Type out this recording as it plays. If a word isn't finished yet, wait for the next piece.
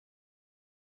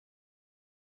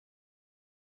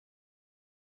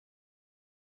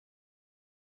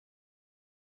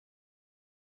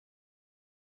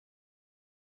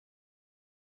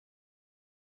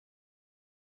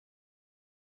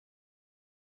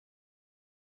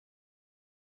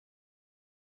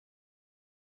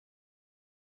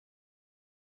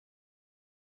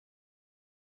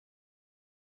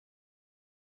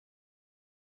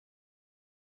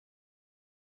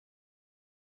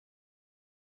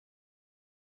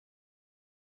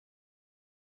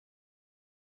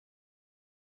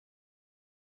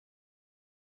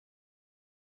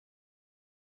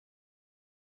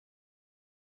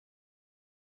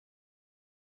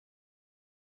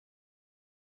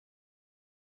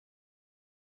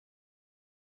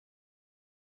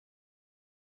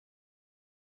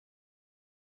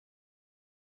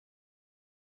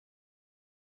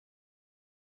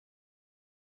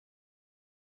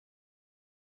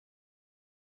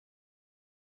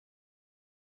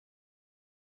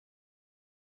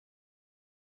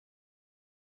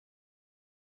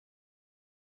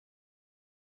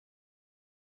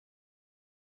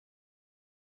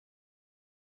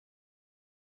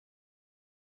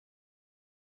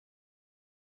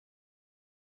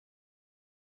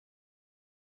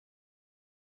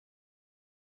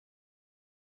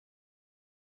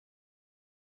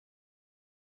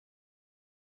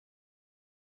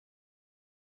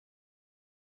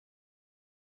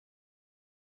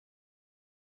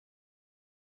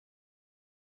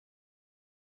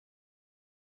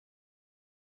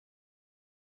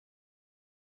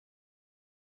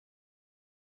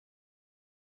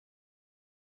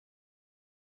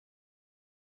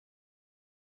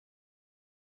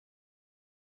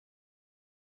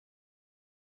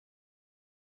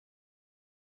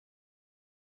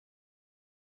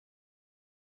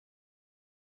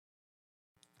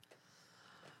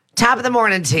Top of the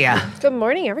morning to you. Good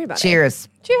morning, everybody. Cheers.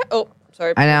 Cheers. Oh,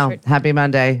 sorry. I know. Happy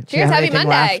Monday. Cheers. Happy Monday.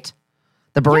 Left?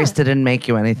 The barista didn't make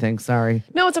you anything. Sorry.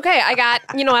 No, it's okay. I got,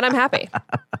 you know what? I'm happy.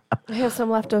 I have some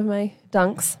left of my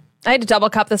dunks. I had to double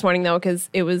cup this morning, though, because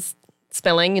it was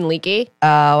spilling and leaky.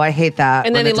 Oh, I hate that.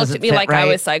 And then they looked at me like I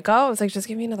was psycho. I was like, just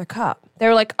give me another cup. They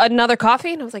were like, another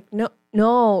coffee? And I was like,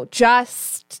 no,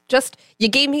 just, you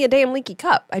gave me a damn leaky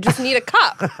cup. I just need a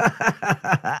cup.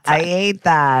 I hate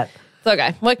that. It's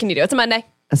okay. What can you do? It's a Monday.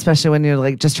 Especially when you're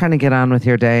like just trying to get on with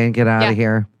your day and get out of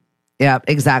here. Yeah,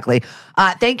 exactly.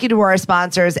 Thank you to our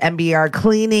sponsors, MBR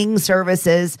Cleaning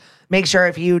Services. Make sure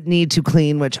if you need to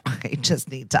clean, which I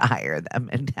just need to hire them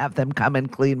and have them come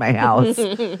and clean my house.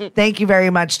 Thank you very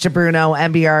much to Bruno.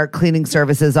 MBR Cleaning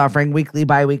Services offering weekly,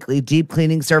 bi-weekly deep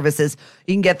cleaning services.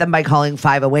 You can get them by calling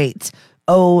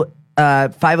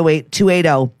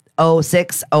 508-280-0605,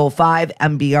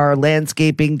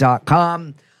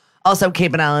 mbrlandscaping.com. Also,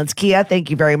 Cape and Islands Kia,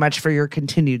 thank you very much for your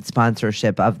continued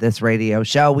sponsorship of this radio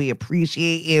show. We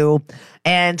appreciate you.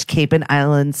 And Cape and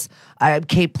Islands,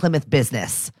 Cape Plymouth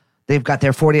Business. They've got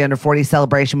their 40 under 40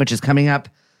 celebration, which is coming up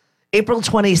April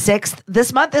 26th.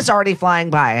 This month is already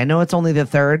flying by. I know it's only the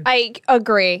 3rd. I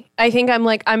agree. I think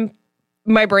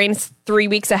my brain's 3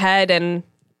 weeks ahead, and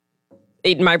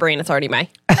in my brain, it's already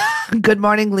May. Good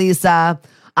morning, Lisa.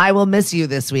 I will miss you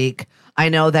this week. I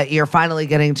know that you're finally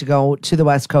getting to go to the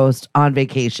West Coast on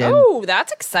vacation. Oh,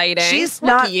 that's exciting. She's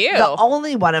not the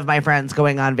only one of my friends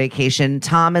going on vacation.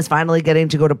 Tom is finally getting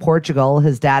to go to Portugal.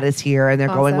 His dad is here, and they're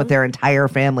going with their entire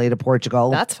family to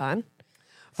Portugal. That's fun.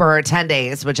 For 10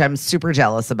 days, which I'm super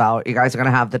jealous about. You guys are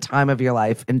going to have the time of your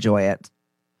life. Enjoy it.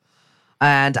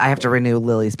 And I have to renew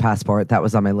Lily's passport. That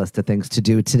was on my list of things to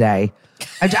do today.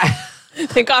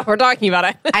 Thank God we're talking about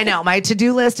it. I know. My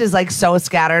to-do list is like so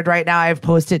scattered right now. I have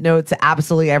Post-it notes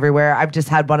absolutely everywhere. I've just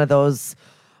had one of those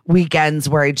weekends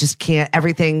where I just can't.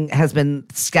 Everything has been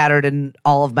scattered and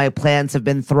all of my plans have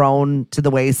been thrown to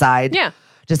the wayside. Yeah.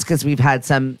 Just because we've had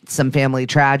some family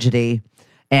tragedy.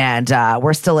 And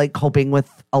we're still like coping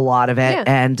with a lot of it. Yeah.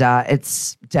 And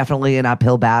it's definitely an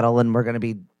uphill battle. And we're going to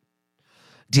be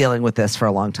dealing with this for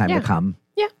a long time to come.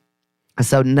 Yeah.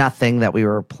 So nothing that we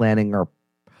were planning or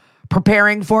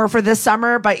preparing for this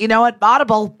summer, but you know what?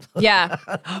 Audible. Yeah.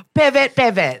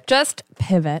 Pivot. Just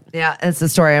pivot. Yeah, it's the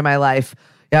story of my life.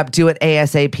 Yep, do it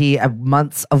ASAP,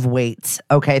 months of wait.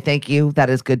 Okay, thank you. That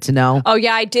is good to know. Oh,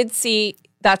 yeah, I did see,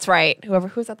 that's right.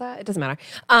 Who's at that? It doesn't matter.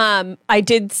 I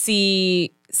did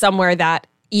see somewhere that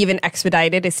even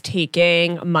expedited is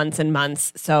taking months and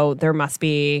months, so there must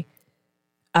be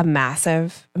a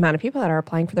massive amount of people that are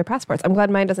applying for their passports. I'm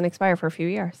glad mine doesn't expire for a few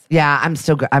years. Yeah, I'm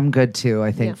still good. I'm good too,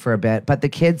 I think, for a bit. But the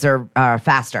kids are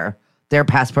faster. Their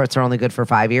passports are only good for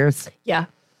 5 years. Yeah.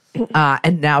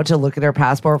 And now to look at her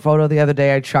passport photo the other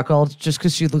day, I chuckled just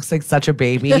because she looks like such a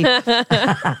baby.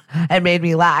 It made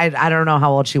me laugh. I don't know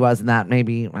how old she was in that.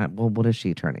 Maybe, well, what is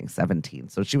she turning? 17.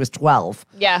 So she was 12.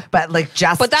 Yeah. But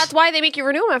that's why they make you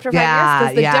renew them after 5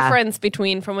 years. Because the difference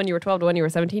between from when you were 12 to when you were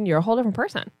 17, you're a whole different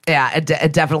person. Yeah,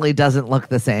 it definitely doesn't look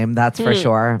the same. That's for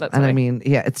sure. That's and funny. I mean,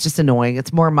 yeah, it's just annoying.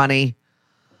 It's more money.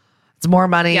 It's more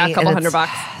money. Yeah, a couple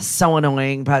 $100. So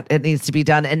annoying, but it needs to be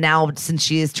done. And now, since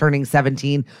she is turning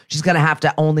 17, she's going to have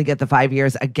to only get the 5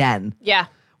 years again. Yeah.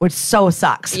 Which so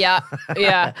sucks. Yeah.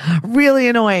 Really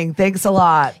annoying. Thanks a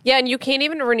lot. Yeah, and you can't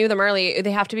even renew them early.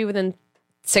 They have to be within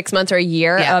 6 months or a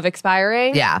year of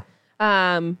expiring. Yeah.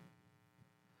 Oh,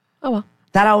 well.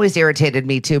 That always irritated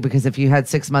me, too, because if you had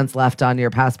 6 months left on your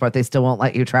passport, they still won't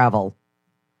let you travel.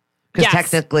 Because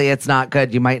technically, it's not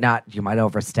good. You might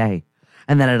overstay.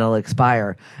 And then it'll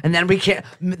expire. And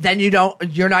then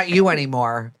you're not you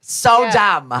anymore. So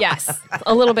dumb. Yes.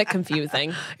 A little bit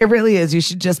confusing. It really is. You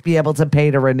should just be able to pay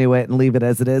to renew it and leave it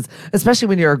as it is, especially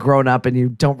when you're a grown up and you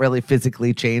don't really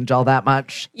physically change all that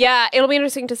much. Yeah. It'll be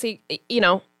interesting to see,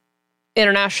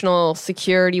 international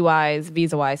security wise,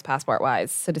 visa wise, passport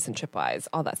wise, citizenship wise,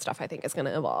 all that stuff I think is going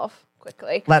to evolve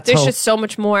quickly. There's just so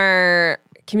much more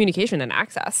communication and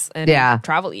access and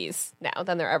travel ease now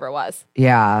than there ever was.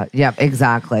 Yeah,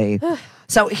 exactly.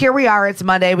 So here we are. It's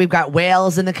Monday. We've got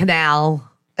whales in the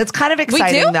canal. It's kind of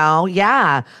exciting, though.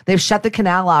 Yeah. They've shut the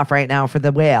canal off right now for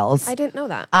the whales. I didn't know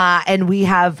that. And we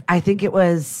have, I think it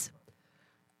was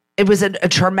a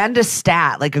tremendous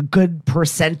stat, like a good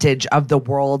percentage of the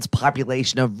world's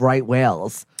population of right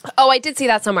whales. Oh, I did see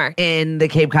that somewhere. In the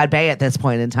Cape Cod Bay at this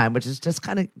point in time, which is just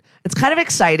it's kind of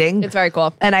exciting. It's very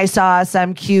cool. And I saw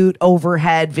some cute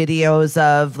overhead videos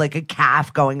of like a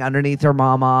calf going underneath her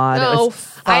mama. Oh,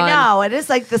 fun. I know. It is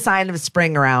like the sign of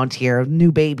spring around here.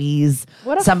 New babies.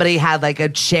 Somebody had like a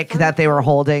chick that they were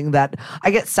holding that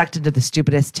I get sucked into the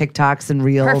stupidest TikToks and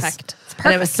reels. Perfect. It's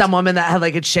And it was some woman that had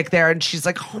like a chick there, and she's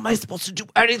like, "How am I supposed to do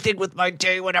anything with my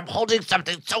day when I'm holding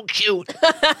something so cute?"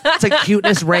 It's like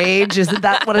cuteness rage, isn't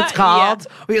that what it's called?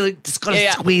 Where you like just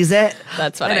gotta squeeze it.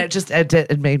 That's funny. And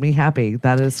it made me happy.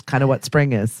 That is kind of what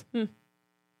spring is.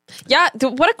 Yeah,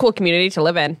 what a cool community to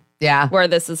live in. Yeah, where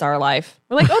this is our life.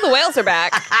 We're like, oh, the whales are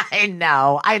back. I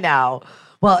know.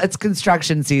 Well, it's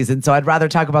construction season, so I'd rather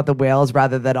talk about the whales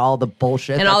rather than all the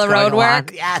bullshit and all the road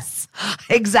work. Yes,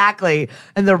 exactly.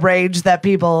 And the rage that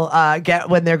people get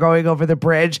when they're going over the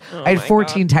bridge. I had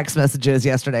 14 text messages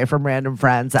yesterday from random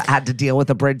friends that had to deal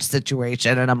with a bridge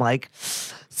situation, and I'm like,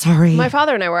 sorry. My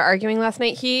father and I were arguing last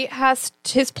night.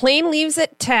 His plane leaves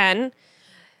at 10.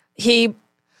 That's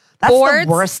the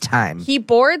worst time. He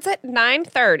boards at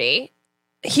 9:30.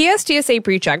 He has TSA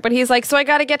pre-check, but he's like, so I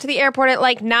got to get to the airport at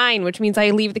like 9, which means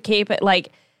I leave the Cape at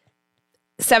like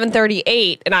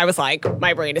 7:38. And I was like,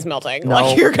 my brain is melting. No.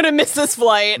 Like, you're going to miss this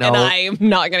flight, No. and I'm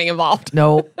not getting involved.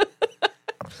 No.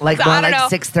 Like So, more I don't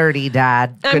like know. 6:30,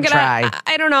 Dad. Good try.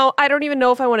 I don't know. I don't even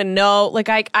know if I want to know. Like,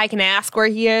 I can ask where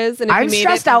he is. And if I'm he made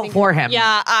stressed it, out for him.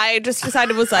 Yeah, I just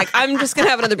decided I'm just going to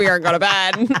have another beer and go to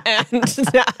bed. And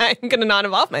I'm going to not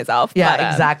involve myself. Yeah,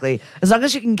 But, exactly. As long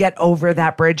as you can get over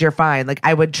that bridge, you're fine. Like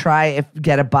I would try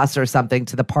get a bus or something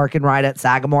to the park and ride at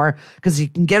Sagamore because you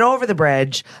can get over the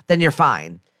bridge, then you're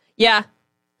fine. Yeah.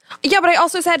 Yeah, but I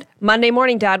also said, Monday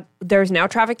morning, Dad, there's now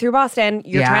traffic through Boston.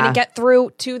 You're trying to get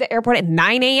through to the airport at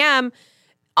 9 a.m.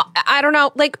 I don't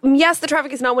know. Like, yes, the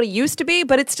traffic is not what it used to be,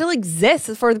 but it still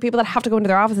exists for the people that have to go into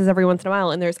their offices every once in a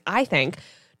while. And there's, I think,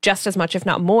 just as much, if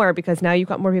not more, because now you've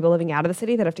got more people living out of the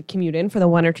city that have to commute in for the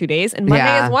 1 or 2 days. And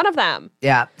Monday is one of them.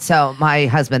 Yeah. So my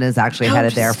husband is actually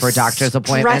headed there for a doctor's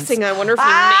appointment. I wonder if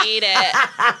he made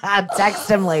it. Text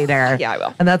him later. Yeah, I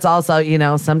will. And that's also,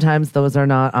 sometimes those are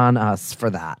not on us for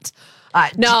that.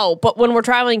 No, but when we're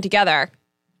traveling together,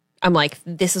 I'm like,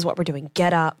 this is what we're doing.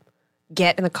 Get up.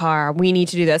 Get in the car. We need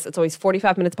to do this. It's always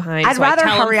 45 minutes behind. I'd rather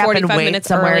hurry up and wait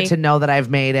somewhere early. to know that I've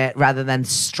made it rather than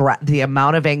the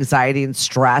amount of anxiety and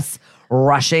stress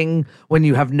rushing when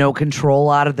you have no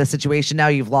control out of the situation. Now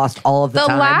you've lost all of the time.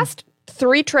 The last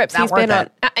 3 trips he's been on.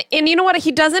 And you know what?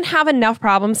 He doesn't have enough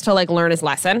problems to like learn his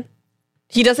lesson.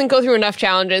 He doesn't go through enough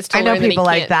challenges to learn people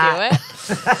that he like that.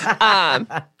 can't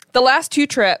do it. The last 2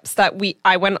 trips that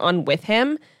I went on with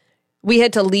him, we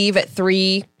had to leave at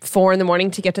 3, 4 in the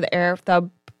morning to get to the airport.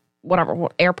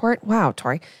 Wow,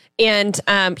 Tori. And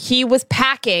he was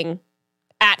packing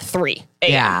at 3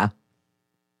 a.m. Yeah.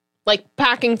 Like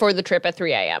packing for the trip at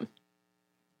 3 a.m.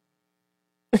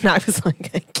 And I was like,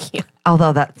 I can't.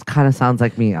 Although that kind of sounds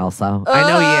like me also. I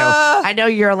know you. I know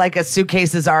you're like a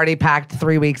suitcase is already packed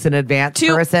 3 weeks in advance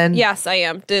person. Yes, I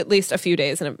am. At least a few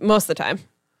days, and most of the time.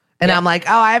 And I'm like,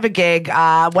 oh, I have a gig.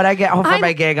 When I get home from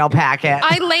my gig, I'll pack it.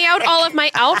 I lay out all of my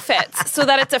outfits so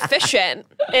that it's efficient,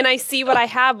 and I see what I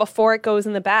have before it goes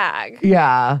in the bag.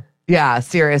 Yeah. Yeah,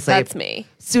 seriously. That's me.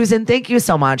 Susan, thank you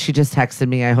so much. She just texted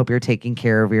me. I hope you're taking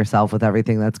care of yourself with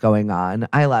everything that's going on.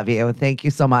 I love you. Thank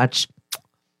you so much.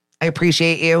 I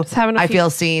appreciate you. I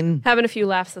feel seen. Having a few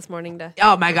laughs this morning to.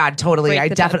 Oh my God, totally. I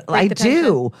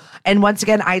do. And once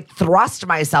again, I thrust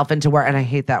myself into work, and I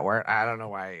hate that word. I don't know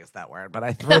why I use that word, but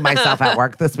I threw myself at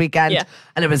work this weekend,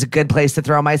 and it was a good place to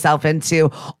throw myself into,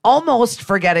 almost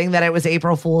forgetting that it was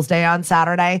April Fool's Day on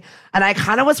Saturday. And I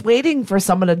kind of was waiting for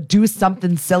someone to do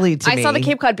something silly to me. I saw the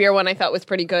Cape Cod beer one I thought was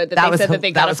pretty good. They said that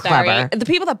they got us clever. The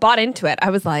people that bought into it,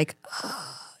 I was like,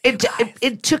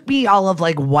 It took me all of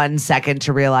like 1 second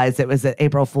to realize it was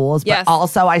April Fool's, but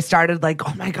also I started like,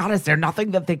 oh my God, is there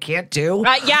nothing that they can't do?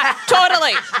 Yeah,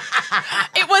 totally.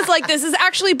 It was like, this is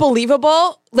actually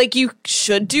believable. Like, you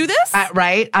should do this.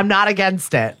 Right? I'm not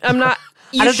against it. I'm not.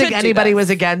 I don't think anybody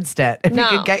was against it. If you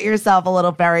could get yourself a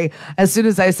little ferry, as soon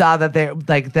as I saw that they're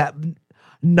like that,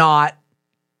 not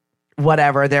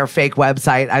whatever, their fake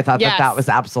website, I thought that was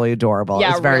absolutely adorable. Yeah,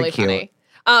 it was very really cute. Funny.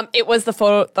 It was the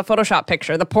Photoshop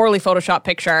picture, the poorly Photoshop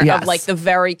picture of like the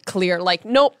very clear, like,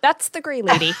 nope, that's the gray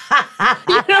lady. You know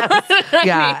what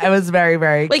I mean? It was very,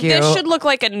 very like, cute. This should look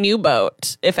like a new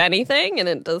boat, if anything, and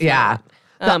it does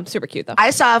not. Super cute, though.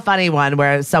 I saw a funny one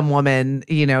where some woman,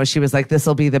 she was like, this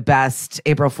will be the best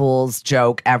April Fool's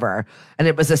joke ever. And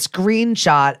it was a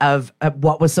screenshot of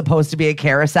what was supposed to be a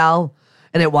carousel,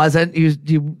 and it wasn't.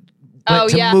 You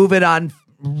went to move it on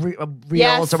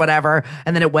Reels or whatever,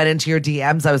 and then it went into your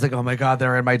DMs. I was like, oh my God,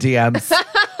 they're in my DMs.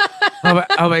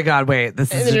 oh my God, wait,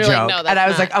 this is a joke. Like, no, and I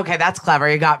was like, okay, that's clever.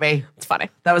 You got me. It's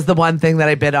funny. That was the one thing that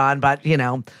I bid on, but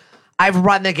I've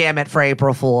run the gamut for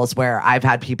April Fools where I've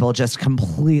had people just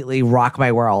completely rock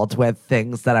my world with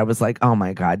things that I was like, oh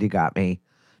my God, you got me.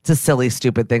 to silly,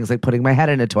 stupid things like putting my head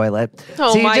in a toilet.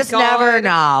 Oh so you my just God. never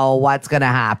know what's going to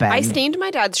happen. I stained my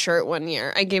dad's shirt one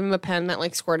year. I gave him a pen that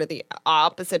like squirted the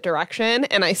opposite direction,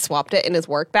 and I swapped it in his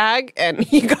work bag. And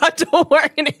he got to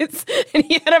work, and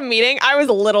he had a meeting. I was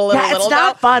little. It's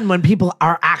not fun when people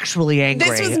are actually angry.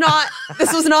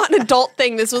 This was not an adult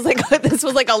thing. This was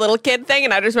like a little kid thing.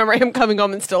 And I just remember him coming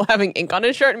home and still having ink on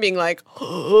his shirt and being like,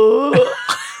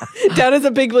 Dad has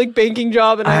a big like banking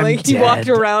job, and he walked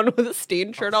around with a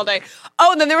stained shirt all day.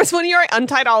 Oh, and then there was one year I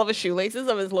untied all of his shoelaces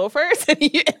of his loafers, and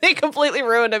they completely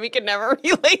ruined him. He could never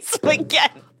relace them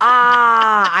again.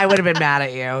 I would have been mad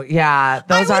at you. Yeah,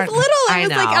 I was little. It was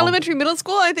like elementary, middle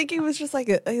school. I think he was just like,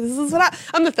 "This is what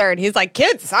I'm the third." He's like,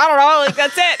 "Kids, I don't know, like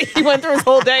that's it." He went through his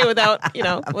whole day without,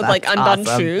 with like undone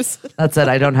shoes. That's it.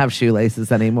 I don't have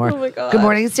shoelaces anymore. Oh my God. Good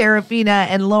morning, Serafina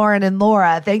and Lauren and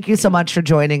Laura. Thank you so much for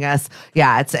joining us.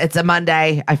 Yeah, it's a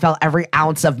Monday. I felt every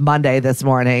ounce of Monday this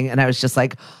morning, and I was just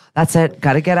like, "That's it.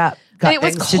 Got to get up." And it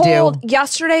was cold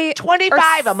yesterday.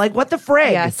 25. I'm like, what the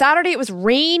frig? Yeah, Saturday it was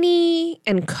rainy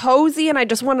and cozy, and I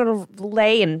just wanted to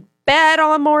lay in bed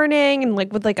all morning and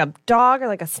like with like a dog or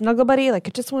like a snuggle buddy. Like I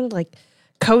just wanted to like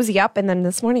cozy up. And then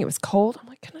this morning it was cold. I'm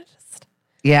like, can I just?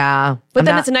 Yeah. But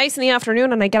then it's nice in the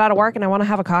afternoon, and I get out of work and I want to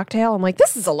have a cocktail. I'm like,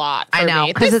 this is a lot for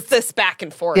me. Because it's this back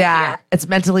and forth. Yeah, here. it's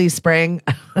mentally spring.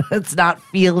 It's not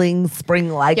feeling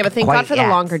spring-like. Yeah, but thank God for the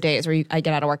longer days where I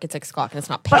get out of work at 6 o'clock and it's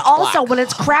not pitch But also black. when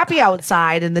it's crappy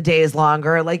outside and the day is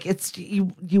longer, like it's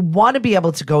you want to be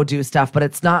able to go do stuff, but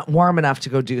it's not warm enough to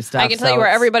go do stuff. I can tell you where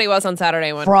everybody was on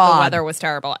Saturday when the weather was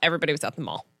terrible. Everybody was at the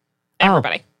mall.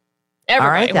 Everybody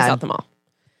was at the mall.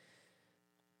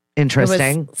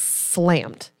 Interesting. It was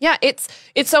slammed. Yeah, it's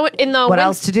so in the what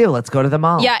else to do? Let's go to the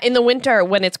mall. Yeah, in the winter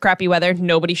when it's crappy weather,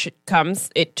 nobody comes.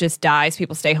 It just dies.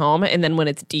 People stay home, and then when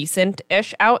it's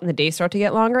decent-ish out and the days start to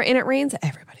get longer and it rains,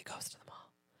 everybody goes to the mall.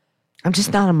 I'm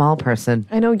just not a mall person.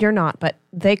 I know you're not, but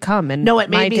they come. And no, it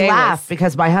made me laugh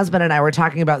because my husband and I were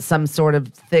talking about some sort of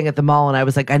thing at the mall, and I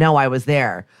was like, I know I was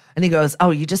there. And he goes,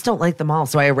 oh, you just don't like the mall,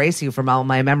 so I erase you from all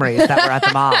my memories that were at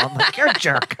the mall. I'm like, you're a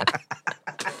jerk.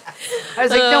 I was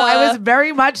like, no, I was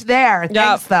very much there.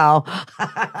 Thanks, though.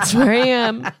 That's where I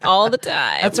am all the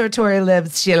time. That's where Tori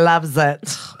lives. She loves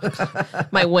it.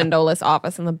 My windowless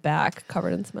office in the back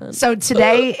covered in cement. So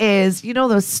today is,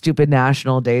 those stupid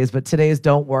national days, but today's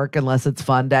don't work unless it's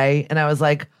fun day. And I was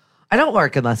like, I don't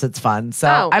work unless it's fun.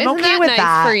 So I'm okay with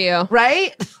that. For you.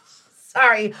 Right?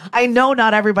 Sorry. I know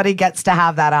not everybody gets to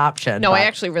have that option. No, I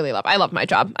actually really I love my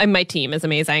job. My team is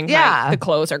amazing. Yeah. The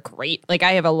clothes are great. Like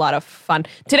I have a lot of fun.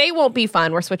 Today won't be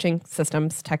fun. We're switching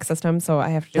tech systems. So I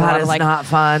have to do a lot of like not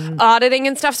fun. auditing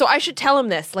and stuff. So I should tell him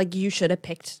this. Like you should have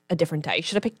picked a different day. You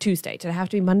should have picked Tuesday. Did it have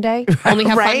to be Monday? Only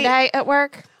have fun day at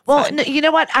work? Well, you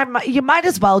know what? You might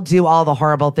as well do all the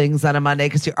horrible things on a Monday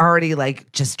because you're already like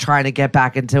just trying to get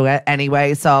back into it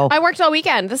anyway. So I worked all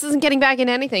weekend. This isn't getting back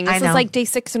into anything. This is like day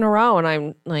 6 in a row, and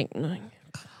I'm like,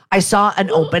 I saw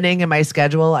an opening in my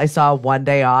schedule. I saw one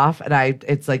day off, and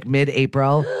it's like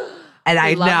mid-April. And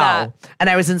I know. That. And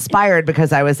I was inspired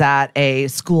because I was at a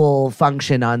school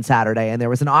function on Saturday and there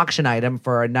was an auction item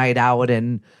for a night out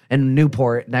in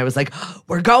Newport. And I was like,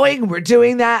 we're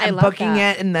doing that and booking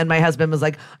it. And then my husband was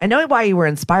like, I know why you were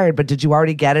inspired, but did you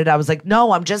already get it? I was like,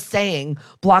 no, I'm just saying,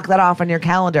 block that off on your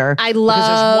calendar. Because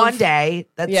there's one day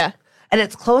and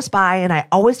it's close by, and I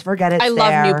always forget it's there.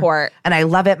 I love Newport. And I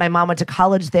love it. My mom went to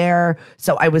college there,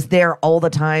 so I was there all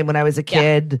the time when I was a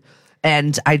kid. Yeah.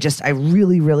 And I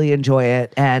really, really enjoy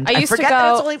it. And I forget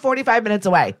that it's only 45 minutes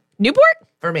away. Newport?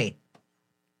 For me.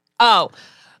 Oh.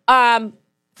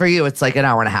 For you, it's like an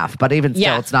hour and a half. But even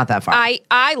still, it's not that far.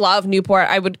 I love Newport.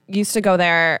 I used to go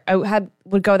there.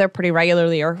 Would go there pretty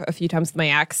regularly or a few times with my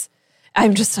ex.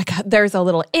 I'm just like, there's a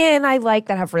little inn I like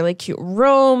that have really cute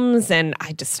rooms. And I'm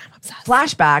obsessed.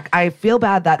 Flashback, I feel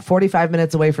bad that 45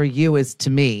 minutes away for you is to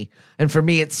me. And for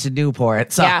me, it's to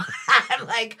Newport. So I'm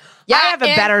like, I have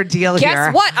a better deal here.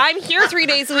 Guess what? I'm here 3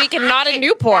 days a week and not in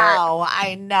Newport.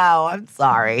 I know. I'm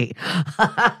sorry.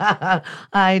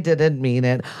 I didn't mean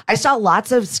it. I saw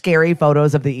lots of scary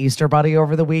photos of the Easter Bunny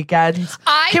over the weekend.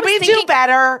 Can we do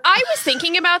better? I was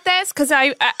thinking about this because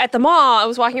at the mall, I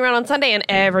was walking around on Sunday and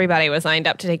everybody was lined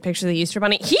up to take pictures of the Easter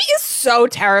Bunny. He is so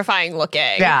terrifying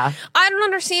looking. Yeah. I don't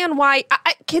understand why.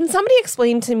 Can somebody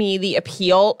explain to me the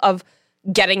appeal of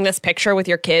getting this picture with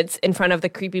your kids in front of the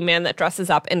creepy man that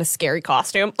dresses up in a scary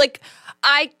costume? Like,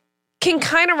 I can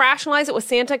kind of rationalize it with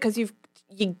Santa because you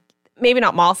maybe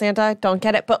not mall Santa, don't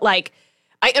get it, but like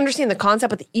I understand the concept,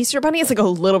 but the Easter Bunny is like a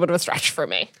little bit of a stretch for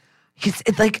me.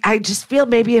 It's like I just feel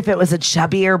maybe if it was a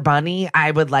chubbier bunny, I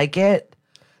would like it.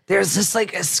 There's just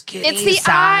like a skinny, it's the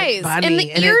sad eyes bunny, and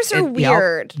the ears are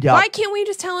weird. Yep. Why can't we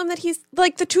just tell him that he's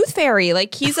like the tooth fairy?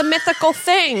 Like he's a mythical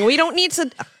thing. We don't need to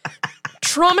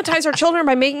traumatize our children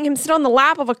by making him sit on the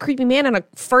lap of a creepy man in a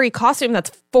furry costume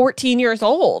that's 14 years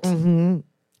old. Mm-hmm.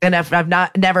 And if I've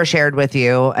never shared with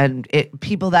you, and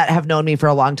people that have known me for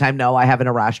a long time know I have an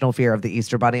irrational fear of the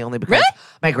Easter Bunny, only because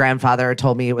my grandfather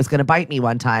told me it was going to bite me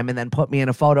one time and then put me in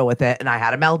a photo with it, and I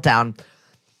had a meltdown.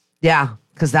 Yeah,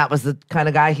 because that was the kind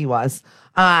of guy he was.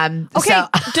 Okay,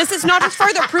 does this not just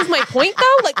further prove my point,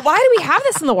 though? Like, why do we have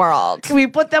this in the world? We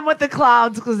put them with the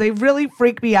clowns because they really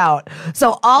freak me out.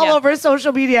 So all over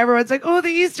social media, everyone's like, oh, the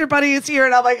Easter Bunny is here.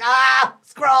 And I'm like,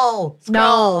 scroll.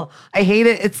 No. I hate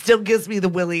it. It still gives me the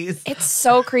willies. It's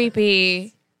so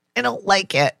creepy. I don't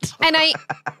like it. And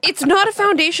it's not a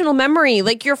foundational memory.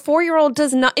 Like your 4-year-old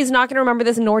is not going to remember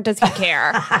this, nor does he care.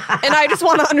 And I just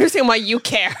want to understand why you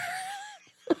care.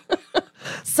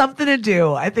 Something to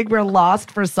do. I think we're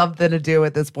lost for something to do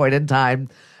at this point in time.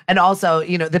 And also,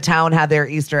 the town had their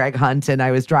Easter egg hunt, and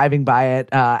I was driving by it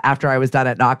after I was done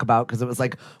at Knockabout, because it was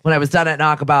like when I was done at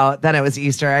Knockabout, then it was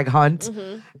Easter egg hunt.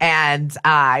 Mm-hmm. And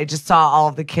I just saw all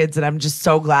of the kids, and I'm just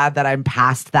so glad that I'm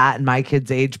past that in my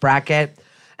kids' age bracket.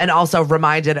 And also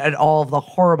reminded at all of the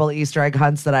horrible Easter egg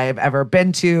hunts that I have ever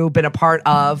been a part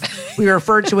of. We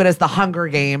referred to it as the Hunger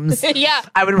Games. Yeah.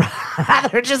 I would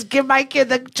rather just give my kid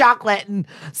the chocolate and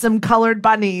some colored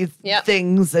bunny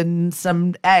things and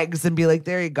some eggs and be like,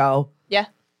 there you go. Yeah.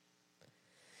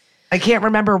 I can't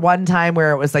remember one time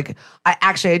where it was like,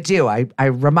 I do. I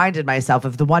reminded myself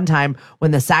of the one time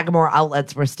when the Sagamore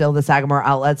outlets were still the Sagamore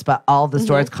outlets, but all the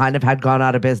stores kind of had gone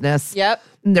out of business. Yep.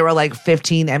 And there were like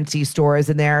 15 empty stores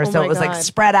in there. So it was like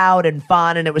spread out and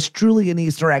fun. And it was truly an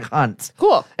Easter egg hunt.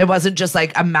 Cool. It wasn't just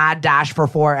like a mad dash for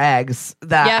 4 eggs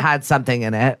that had something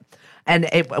in it. And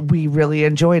we really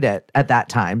enjoyed it at that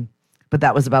time. But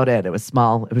that was about it. It was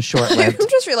small. It was short-lived. I'm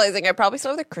just realizing I probably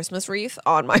still have the Christmas wreath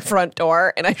on my front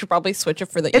door, and I should probably switch it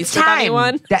for the Easter Bunny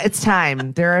one. Yeah, it's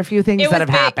time. There are a few things that have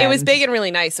happened. It was big and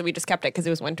really nice, so we just kept it because it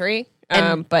was wintry.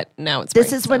 But now it's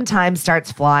this is when time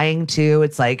starts flying too.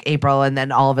 It's like April, and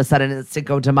then all of a sudden it's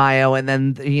Cinco de Mayo, and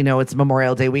then it's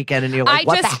Memorial Day weekend, and you're like,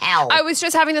 what the hell? I was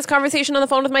just having this conversation on the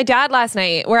phone with my dad last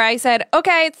night, where I said,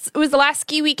 okay, it was the last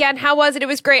ski weekend. How was it? It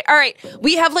was great. All right,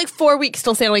 we have like 4 weeks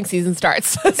till sailing season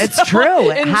starts. It's true.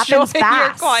 It happens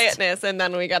fast. Your quietness, and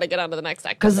then we got to get on to the next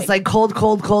activity. Because it's like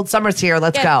cold. Summer's here.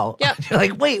 Let's go. Yep. You're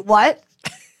like, wait, what?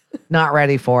 Not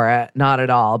ready for it. Not at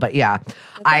all. But yeah, okay.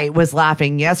 I was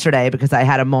laughing yesterday because I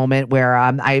had a moment where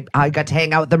I got to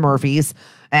hang out with the Murphys,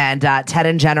 and Ted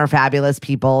and Jen are fabulous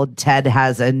people. Ted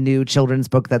has a new children's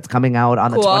book that's coming out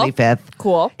on the 25th.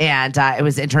 Cool. And it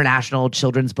was International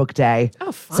Children's Book Day.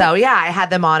 Oh, fun. So yeah, I had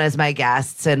them on as my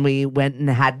guests, and we went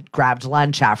and grabbed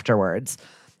lunch afterwards.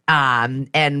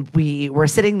 And we were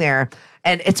sitting there.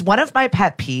 And it's one of my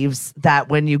pet peeves that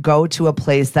when you go to a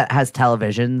place that has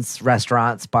televisions,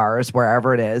 restaurants, bars,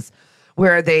 wherever it is,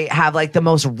 where they have like the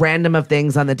most random of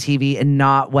things on the TV and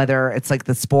not whether it's like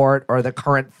the sport or the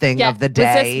current thing of the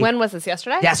day. When was this?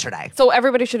 Yesterday? Yesterday. So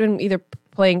everybody should have either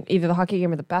playing either the hockey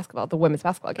game or the women's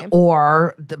basketball game.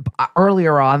 Or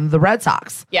earlier on, the Red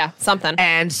Sox. Yeah, something.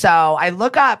 And so I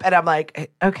look up and I'm like,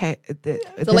 okay.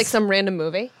 So like some random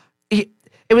movie?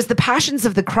 It was the Passions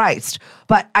of the Christ,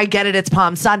 but I get it. It's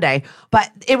Palm Sunday, but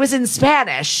it was in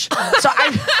Spanish. So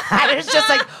I was just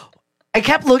like, I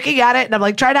kept looking at it and I'm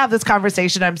like, trying to have this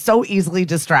conversation. I'm so easily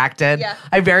distracted. Yeah.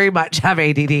 I very much have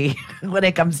ADD when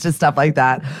it comes to stuff like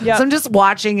that. Yep. So I'm just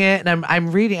watching it and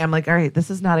I'm reading. I'm like, all right, this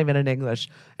is not even in English.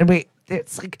 And wait,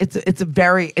 it's like,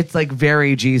 it's like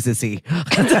very Jesus-y.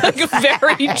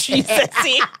 Very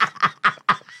Jesus-y.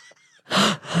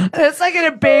 It's like in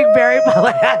a big, very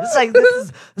public. I was like,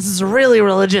 this is really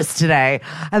religious today.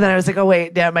 And then I was like, oh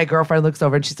wait, yeah. My girlfriend looks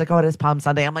over and she's like, oh, it is Palm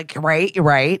Sunday. I'm like, you're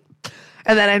right.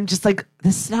 And then I'm just like,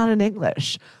 this is not in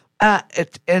English.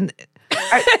 It's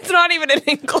not even in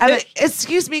English.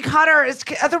 Excuse me, Connor,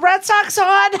 are the Red Sox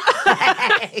on?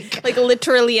 like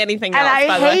literally anything else.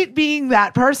 And I hate being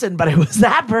that person, but it was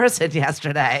that person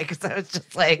yesterday because I was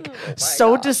just like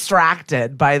so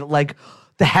distracted by like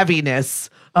the heaviness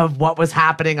of what was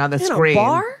happening on the screen.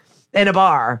 In a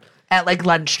bar at like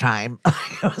lunchtime.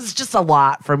 It was just a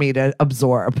lot for me to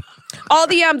absorb. All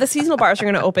the seasonal bars are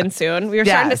going to open soon. We were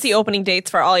starting to see opening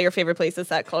dates for all your favorite places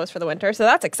that close for the winter, so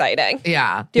that's exciting.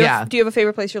 Yeah. Do you have a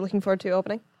favorite place you're looking forward to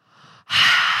opening?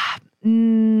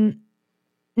 No.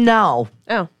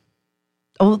 Oh.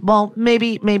 Well,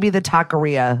 maybe the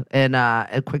taqueria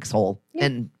in Quick's Hole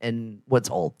in Woods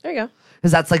Hole. There you go.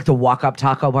 Because that's like the walk-up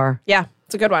taco bar. Yeah,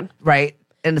 it's a good one. Right?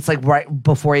 And it's like right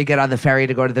before you get on the ferry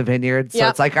to go to the vineyard. So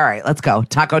it's like, all right, let's go.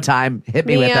 Taco time. Hit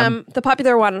me with them. The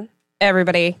popular one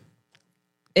everybody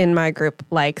in my group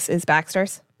likes is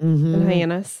Baxter's and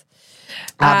Hyenas.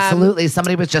 Absolutely.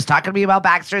 Somebody was just talking to me about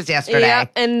Baxter's yesterday. Yeah,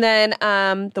 and then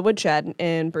the Woodshed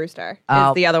in Brewster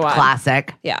is the other one.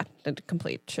 Classic. Yeah, a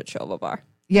complete shit show of a bar.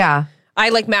 Yeah. I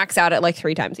like max out at like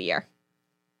 3 times a year.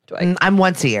 I'm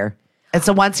once a year. It's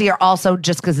a once a year also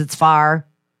just because it's far.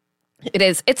 It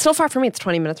is. It's so far from me. It's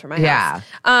 20 minutes from my house.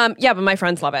 Yeah, but my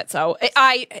friends love it. So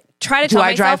I try to tell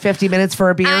myself. Do I drive 50 minutes for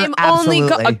a beer? I'm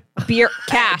Absolutely. only a beer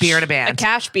cash. Beer in a band. A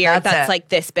cash beer that's like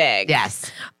this big. Yes.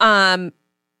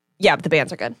 Yeah, but the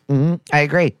bands are good. Mm-hmm. I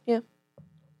agree. Yeah.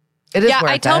 It is. Yeah,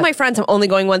 worth I tell it. my friends I'm only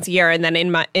going once a year, and then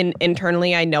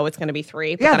internally I know it's going to be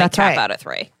 3. But Yeah, then that's I cap right. out at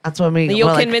 3. That's what I mean.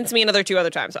 You'll convince me another 2 other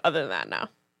times. Other than that, no.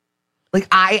 Like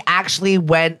I actually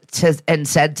went to and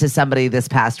said to somebody this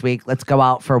past week, "Let's go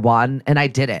out for one," and I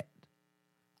did it.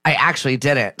 I actually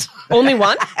did it. Only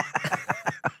one?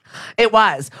 It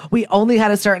was. We only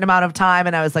had a certain amount of time,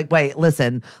 and I was like, "Wait,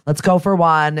 listen, let's go for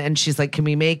one." And she's like, "Can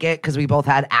we make it?" Because we both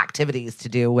had activities to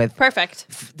do with Perfect.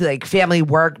 like family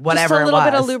work, whatever. Just a little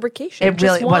bit of lubrication. It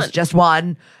really was just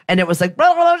one, and it was like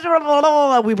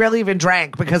we barely even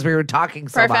drank because we were talking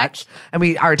so much,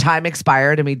 and our time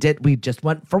expired, and we just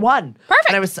went for one. Perfect.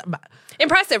 And I was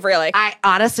impressive, really. I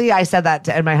honestly said that,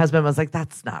 and my husband was like,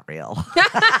 "That's not real."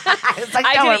 It's like,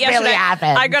 no, it really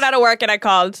happened. I got out of work and I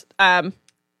called.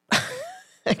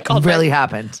 It really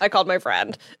happened. I called my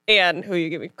friend, and who you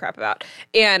give me crap about,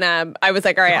 and I was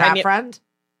like, "All right, crap friend."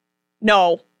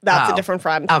 No, that's a different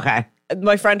friend. Okay,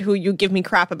 my friend who you give me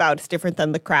crap about is different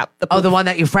than the crap. The one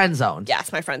that you friend zoned.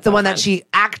 Yes, my friend. The one that she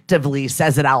actively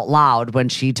says it out loud when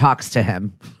she talks to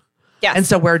him. Yes. And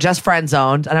so we're just friend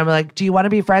zoned, and I'm like, "Do you want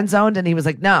to be friend zoned?" And he was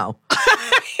like, "No."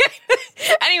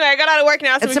 Anyway, I got out of work and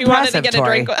asked him if he wanted to get a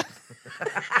drink.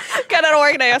 Got out of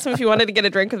work and I asked him if he wanted to get a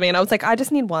drink with me, and I was like, I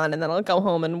just need one, and then I'll go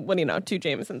home and 2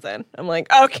 Jamesons in. I'm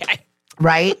like, okay,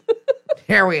 right,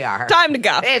 here we are. Time to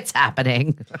go. It's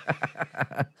happening.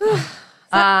 Do you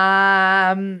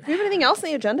have anything else on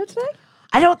the agenda today?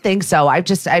 I don't think so. I've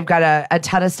got a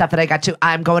ton of stuff that I got to.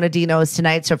 I'm going to Dino's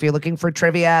tonight. So if you're looking for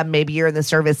trivia, maybe you're in the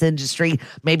service industry,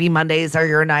 maybe Mondays are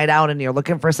your night out and you're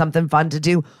looking for something fun to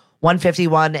do,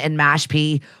 151 in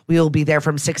Mashpee. We will be there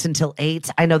from 6 until 8.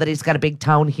 I know that he's got a big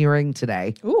town hearing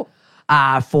today. Ooh.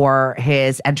 For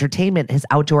his entertainment, his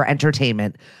outdoor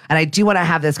entertainment. And I do want to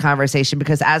have this conversation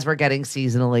because as we're getting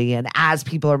seasonally and as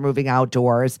people are moving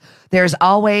outdoors, there's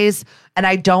always, and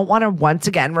I don't want to once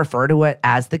again refer to it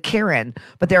as the Karen,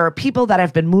 but there are people that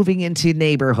have been moving into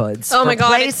neighborhoods. Oh my God,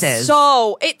 places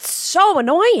it's so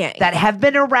annoying. that have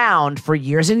been around for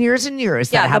years and years and years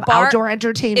that have outdoor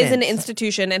entertainment. Is an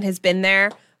institution and has been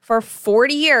there for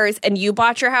 40 years, and you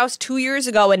bought your house 2 years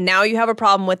ago, and now you have a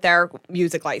problem with their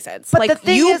music license. But like, the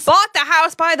thing you is, bought the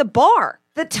house by the bar.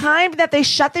 The time that they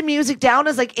shut the music down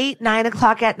is like 8, 9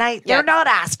 o'clock at night. Yeah. They're not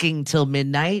asking till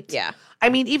midnight. Yeah. I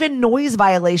mean, even noise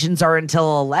violations are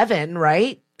until 11,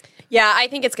 right? Yeah, I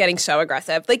think it's getting so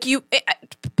aggressive. Like,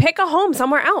 pick a home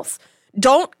somewhere else.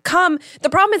 Don't come.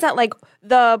 The problem is that, like,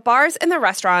 the bars and the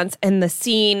restaurants and the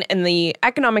scene and the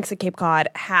economics of Cape Cod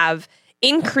have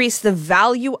increase the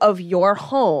value of your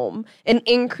home and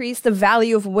increase the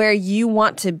value of where you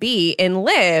want to be and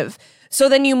live. So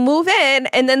then you move in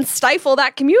and then stifle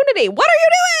that community. What are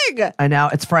you doing? I know.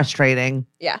 It's frustrating.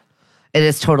 Yeah. It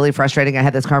is totally frustrating. I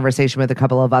had this conversation with a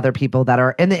couple of other people that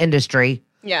are in the industry.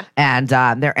 Yeah. And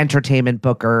they're entertainment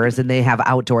bookers and they have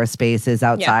outdoor spaces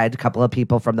outside. Yeah. A couple of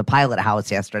people from the Pilot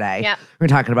House yesterday. Yeah. We were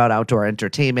talking about outdoor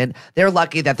entertainment. They're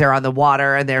lucky that they're on the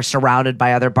water and they're surrounded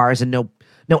by other bars and no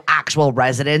actual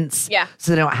residents. Yeah.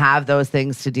 So they don't have those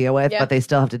things to deal with, but they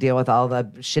still have to deal with all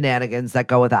the shenanigans that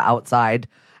go with the outside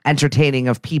entertaining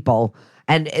of people.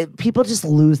 And people just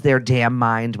lose their damn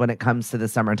mind when it comes to the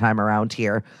summertime around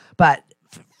here. But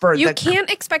you can't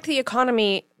expect the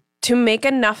economy to make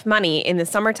enough money in the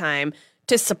summertime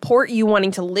to support you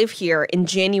wanting to live here in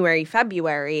January,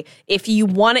 February, if you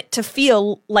want it to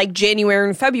feel like January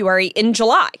and February in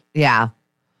July. Yeah.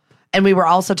 And we were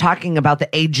also talking about the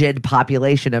aged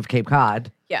population of Cape Cod.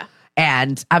 Yeah.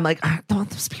 And I'm like, aren't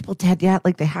those people dead yet?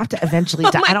 Like, they have to eventually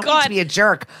die. I don't mean to be a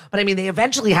jerk, but I mean, they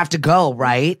eventually have to go,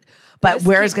 right? But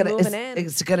is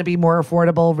it going to be more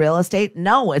affordable real estate?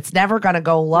 No, it's never going to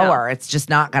go lower. No. It's just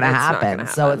not going to happen.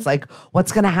 So it's like,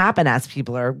 what's going to happen as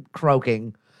people are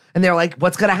croaking? And they're like,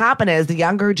 what's going to happen is the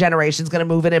younger generation is going to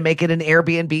move in and make it an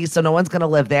Airbnb, so no one's going to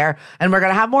live there. And we're going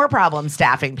to have more problems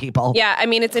staffing people. Yeah, I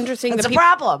mean, it's interesting. It's a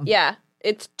problem. Yeah,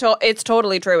 it's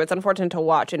totally true. It's unfortunate to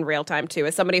watch in real time, too.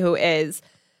 As somebody who is,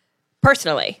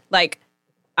 personally, like,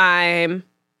 I'm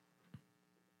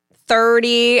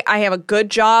 30. I have a good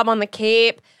job on the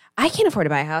Cape. I can't afford to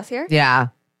buy a house here. Yeah.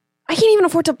 I can't even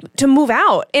afford to move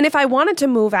out. And if I wanted to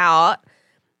move out,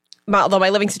 although my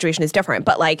living situation is different,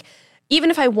 but like, even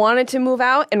if I wanted to move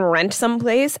out and rent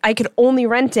someplace, I could only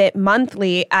rent it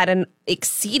monthly at an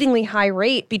exceedingly high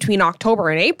rate between October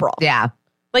and April. Yeah.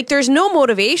 Like, there's no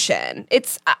motivation.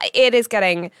 It is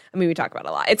getting, I mean, we talk about it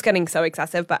a lot. It's getting so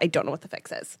excessive, but I don't know what the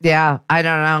fix is. Yeah, I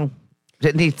don't know.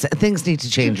 Things need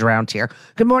to change around here.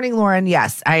 Good morning, Lauren.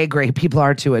 Yes, I agree. People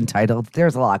are too entitled.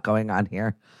 There's a lot going on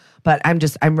here. But I'm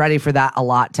ready for that a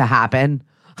lot to happen.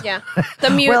 Yeah.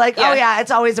 We're like, oh yeah,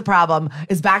 it's always a problem.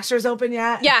 Is Baxter's open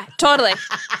yet? Yeah, totally.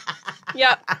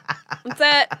 Yep.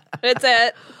 That's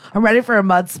it. I'm ready for a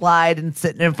mudslide and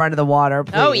sitting in front of the water,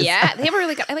 please. Oh yeah. They have a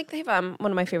really good, they have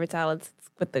one of my favorite salads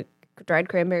with the dried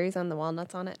cranberries on the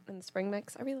walnuts on it and the spring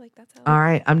mix. I really like that salad. All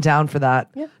right, I'm down for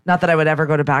that. Yeah. Not that I would ever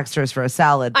go to Baxter's for a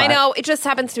salad. But I know, it just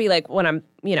happens to be like when I'm,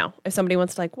 if somebody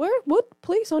wants to like, what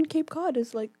place on Cape Cod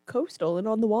is like coastal and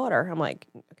on the water? I'm like,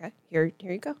 okay, here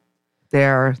you go.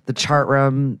 There, the chart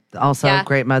room, also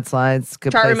great mudslides.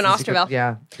 Good chart room in places Osterville.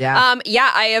 Yeah.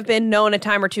 I have been known a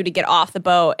time or two to get off the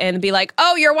boat and be like,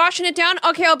 oh, you're washing it down?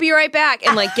 Okay, I'll be right back.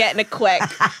 And like get in a quick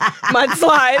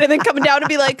mudslide and then coming down and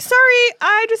be like, sorry,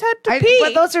 I just had to pee.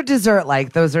 But those are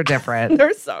dessert-like. Those are different.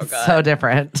 They're so good. So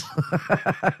different.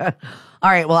 All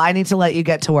right, well, I need to let you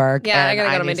get to work. Yeah, I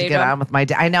gotta go to my day get job. on with my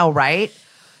day. I know, right?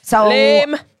 So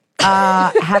Lame.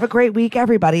 have a great week,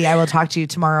 everybody. I will talk to you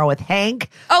tomorrow with Hank.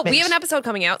 Oh, we have an episode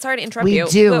coming out. Sorry to interrupt we you.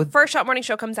 Do. The First Shot Morning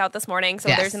Show comes out this morning. So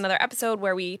Yes. there's another episode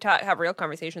where we have real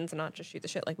conversations and not just shoot the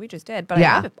shit like we just did. But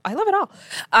Yeah. I love it all.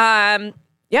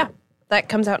 Yeah, that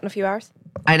comes out in a few hours.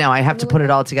 I know. I have to put it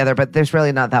all together, but there's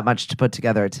really not that much to put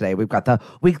together today. We've got the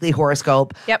weekly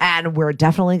horoscope, and we're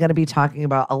definitely going to be talking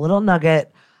about a little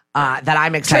nugget that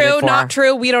I'm excited for. True, not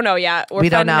true. We don't know yet. We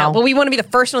don't know. Out. But we want to be the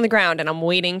first on the ground, and I'm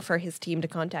waiting for his team to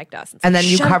contact us. And then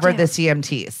you covered the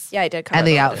CMTs. Yeah, I did cover and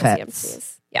the outfits.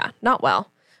 CMTs. Yeah, not well.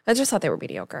 I just thought they were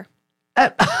mediocre.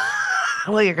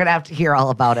 Well, you're going to have to hear all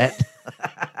about it.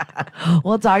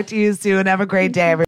 We'll talk to you soon. Have a great day, everybody.